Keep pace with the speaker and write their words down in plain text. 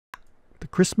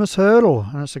Christmas hurdle,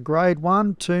 and it's a grade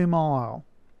 1 2 mile.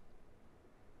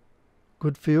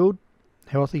 Good field,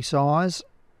 healthy size.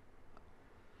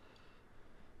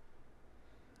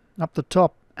 Up the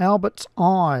top, Albert's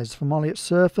Eyes from Elliott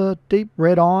Surfer, Deep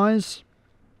Red Eyes.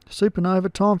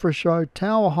 Supernova, Time for a Show,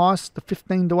 Tower Heist, the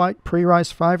 15-8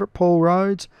 pre-race favourite, Paul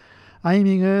Rhodes.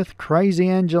 Aiming Earth, Crazy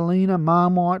Angelina,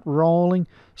 Marmite Rolling,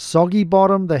 Soggy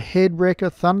Bottom, The Head Wrecker,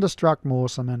 Thunderstruck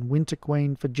Mawsome, and Winter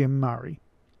Queen for Jim Murray.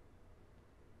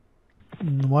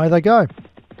 And away they go.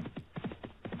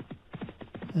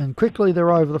 And quickly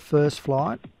they're over the first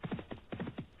flight.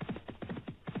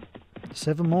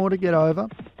 7 more to get over.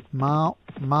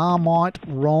 Marmite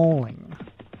Rolling.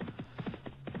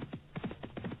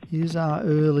 Here's our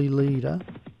early leader.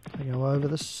 They go over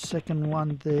the second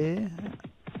one there.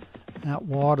 Out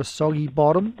wide, a Soggy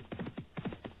Bottom.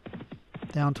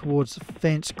 Down towards the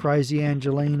fence, Crazy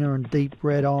Angelina and Deep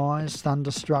Red Eyes.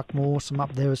 Thunderstruck Mawsome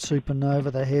up there with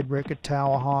Supernova, The Head Wrecker,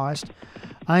 Tower Heist.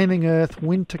 Aiming Earth,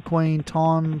 Winter Queen,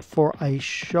 Time for a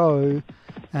Show,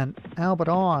 and Albert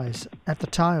Eyes at the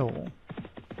tail.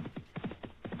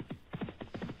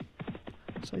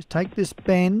 So take this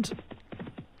bend,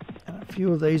 and a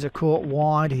few of these are caught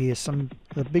wide here, some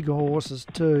of the bigger horses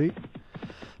too.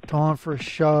 Time for a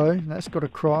Show, that's got a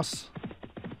cross.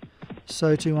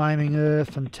 So too Aiming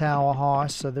Earth and Tower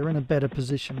Heist, so they're in a better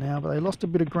position now, but they lost a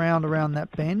bit of ground around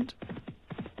that bend.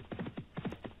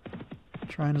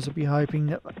 Trainers will be hoping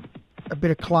that a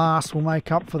bit of class will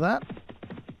make up for that.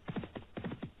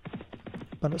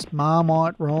 But it's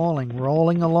Marmite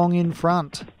Rolling along in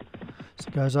front. So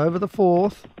it goes over the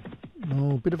fourth.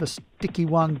 Oh, a bit of a sticky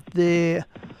one there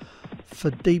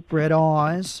for Deep Red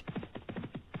Eyes.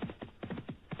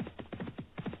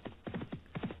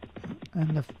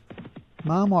 And the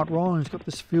Marmite Rolling's got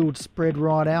this field spread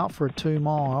right out for a 2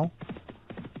 mile.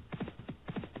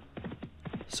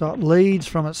 So it leads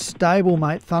from its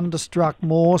stablemate Thunderstruck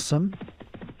Mawsome.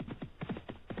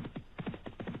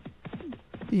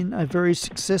 In a very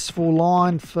successful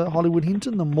line for Hollywood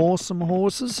Hinton, the Mawsome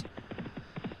horses.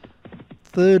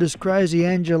 Third is Crazy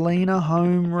Angelina,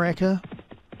 Home Wrecker,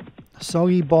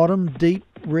 Soggy Bottom, Deep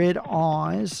Red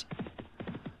Eyes.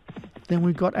 Then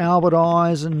we've got Albert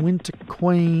Eyes and Winter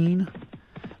Queen,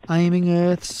 Aiming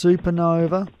Earth,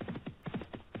 Supernova.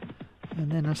 And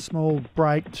then a small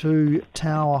break to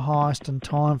Tower Heist and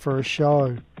Time for a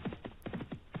Show.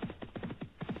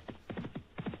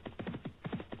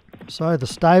 So the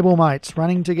stablemates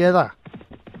running together.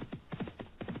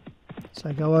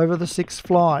 So go over the 6th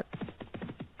flight.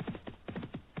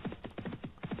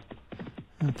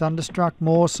 And Thunderstruck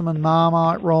Mawsome and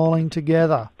Marmite Rolling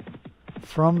together.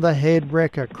 From the Head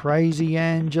Wrecker, Crazy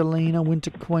Angelina,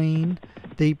 Winter Queen,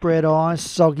 Deep Red Eyes,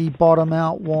 Soggy Bottom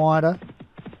out wider.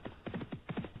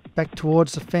 Back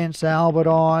towards the fence, Albert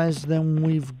Eyes. Then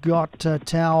we've got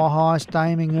Tower Heist,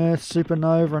 Aiming Earth,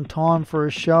 Supernova, and Time for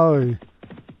a Show.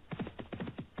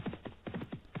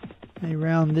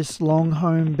 Around this long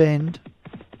home bend.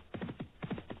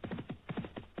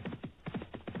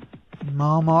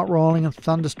 Marmite Rolling and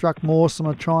Thunderstruck Mawsome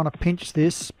are trying to pinch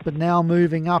this, but now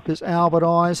moving up is Albert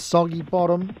Eyes, Soggy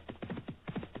Bottom.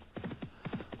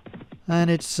 And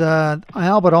it's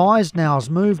Albert Eyes now has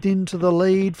moved into the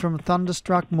lead from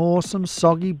Thunderstruck Mawsome,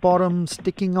 Soggy Bottom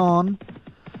sticking on.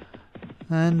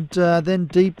 And then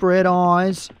Deep Red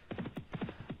Eyes.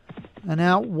 And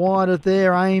out wider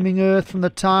there, Aiming Earth from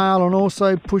the tail, and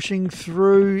also pushing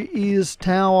through is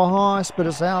Tower Heist, but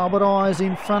it's Albert Eyes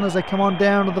in front as they come on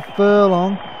down to the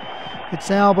furlong.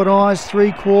 It's Albert Eyes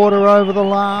 3/4 over the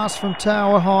last from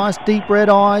Tower Heist, Deep Red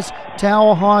Eyes.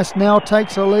 Tower Heist now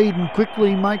takes a lead and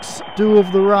quickly makes do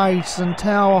of the race, and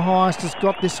Tower Heist has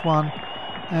got this one.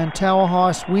 And Tower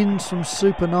Heist wins from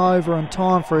Supernova and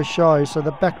Time for a Show, so the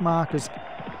back markers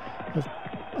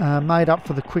have made up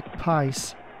for the quick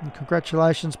pace. And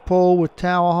congratulations, Paul, with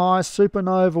Tower Heist.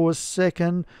 Supernova was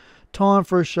second. Time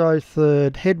for a Show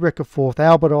third. Head Wrecker fourth.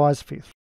 Albert Eyes fifth.